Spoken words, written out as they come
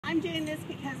I'm doing this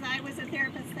because I was a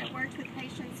therapist that worked with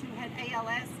patients who had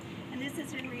ALS, and this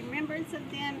is in remembrance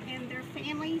of them and their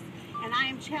families, and I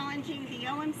am challenging the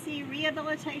OMC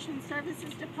Rehabilitation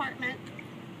Services Department,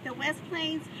 the West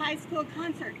Plains High School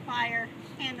Concert Choir,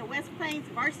 and the West Plains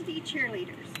Varsity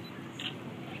Cheerleaders.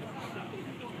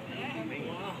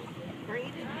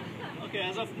 Okay,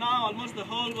 as of now, almost the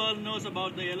whole world knows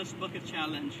about the ALS Bucket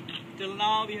Challenge. Till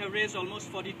now, we have raised almost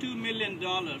 $42 million.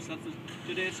 That's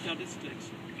today's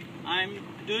statistics. I'm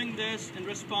doing this in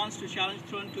response to a challenge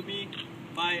thrown to me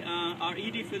by our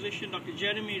ED physician, Dr.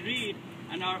 Jeremy Reed,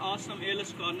 and our awesome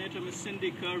ALS coordinator, Ms. Cindy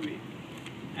Kirby.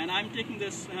 And I'm taking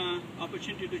this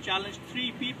opportunity to challenge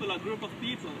three people, a group of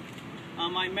people.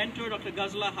 My mentor, Dr.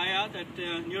 Ghazala Hayat, a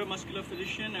neuromuscular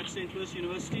physician at St. Louis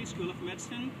University School of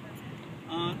Medicine.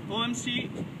 OMC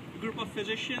group of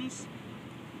physicians,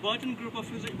 Burton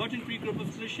Free group of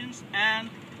physicians, and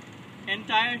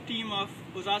entire team of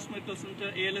Ozark Medical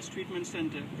Center ALS Treatment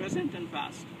Center, present and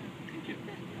past. Thank you.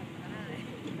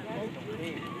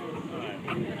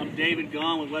 I'm David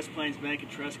Gahn with West Plains Bank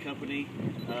and Trust Company.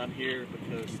 I'm here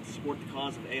because to support the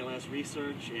cause of ALS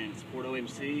research and support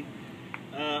OMC.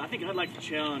 I think I'd like to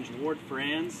challenge Ward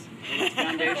Franz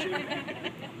Foundation.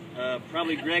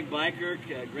 Probably Greg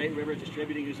Bikert, Great River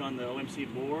Distributing, who's on the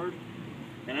OMC board.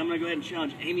 And I'm going to go ahead and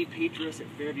challenge Amy Petrus at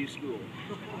Fairview School.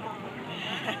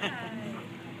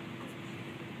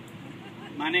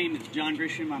 My name is John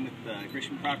Grisham. I'm with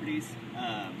Grisham Properties.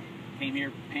 Came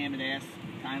here, Pam had asked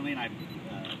kindly, and I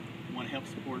want to help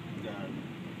support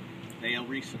the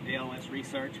ALS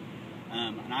research.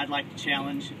 And I'd like to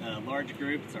challenge a large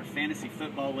group. It's our fantasy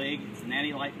football league. It's the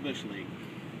Natty Light Bush League.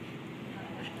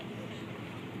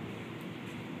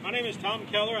 My name is Tom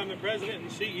Keller. I'm the president and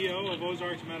CEO of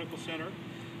Ozark Medical Center.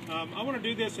 I want to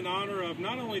do this in honor of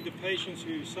not only the patients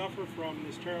who suffer from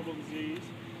this terrible disease,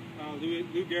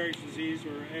 Lou Gehrig's disease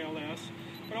or ALS,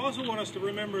 but I also want us to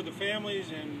remember the families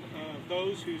and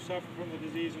those who suffer from the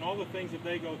disease and all the things that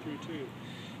they go through too.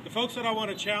 The folks that I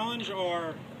want to challenge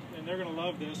are, and they're going to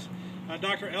love this,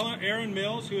 Dr. Aaron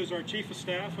Mills, who is our Chief of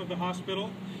Staff of the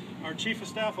hospital, our Chief of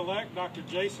Staff-elect, Dr.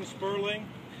 Jason Sperling,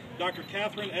 Dr.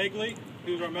 Catherine Egley,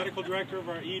 who's our Medical Director of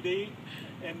our ED,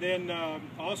 and then I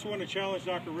also want to challenge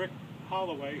Dr. Rick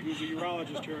Holloway, who's a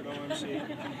urologist here at OMC.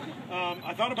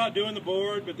 I thought about doing the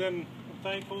board, but then I'm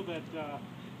thankful that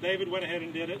David went ahead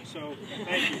and did it, so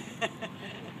thank you.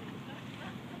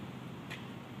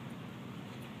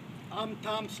 I'm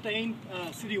Tom Stain,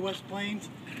 City of West Plains.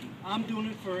 I'm doing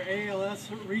it for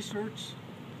ALS research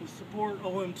to support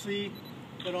OMC,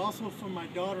 but also for my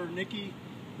daughter Nikki,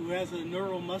 who has a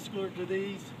neuromuscular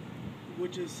disease,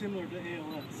 which is similar to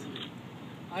ALS.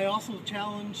 I also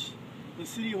challenge the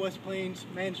City of West Plains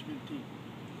management team.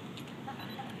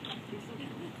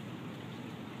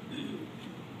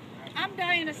 I'm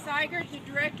Diana Seigert, the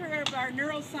director of our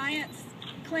neuroscience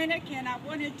clinic, and I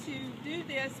wanted to do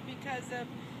this because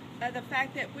of the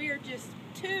fact that we are just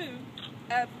two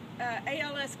of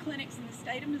ALS clinics in the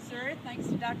state of Missouri, thanks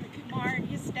to Dr. Kumar and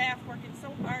his staff working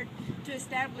so hard to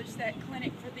establish that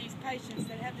clinic for these patients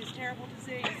that have this terrible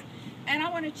disease. And I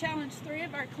want to challenge three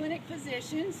of our clinic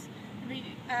physicians,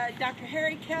 Dr.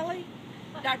 Harry Kelly,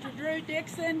 Dr. Drew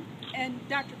Dixon, and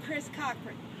Dr. Chris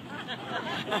Cochran.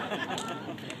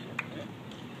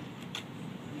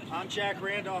 I'm Jack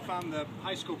Randolph. I'm the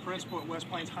high school principal at West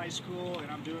Plains High School,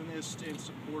 and I'm doing this in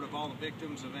support of all the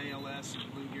victims of ALS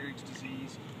and Lou Gehrig's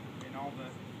disease and all the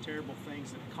terrible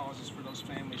things that it causes for those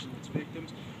families and its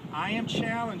victims. I am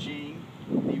challenging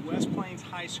the West Plains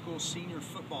High School senior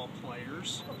football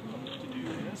players to do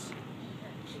this.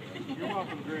 You're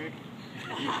welcome, Greg.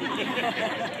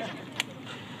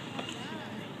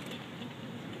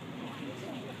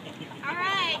 All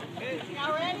right,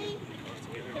 y'all ready?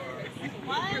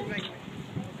 1,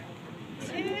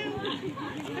 2,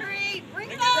 3, bring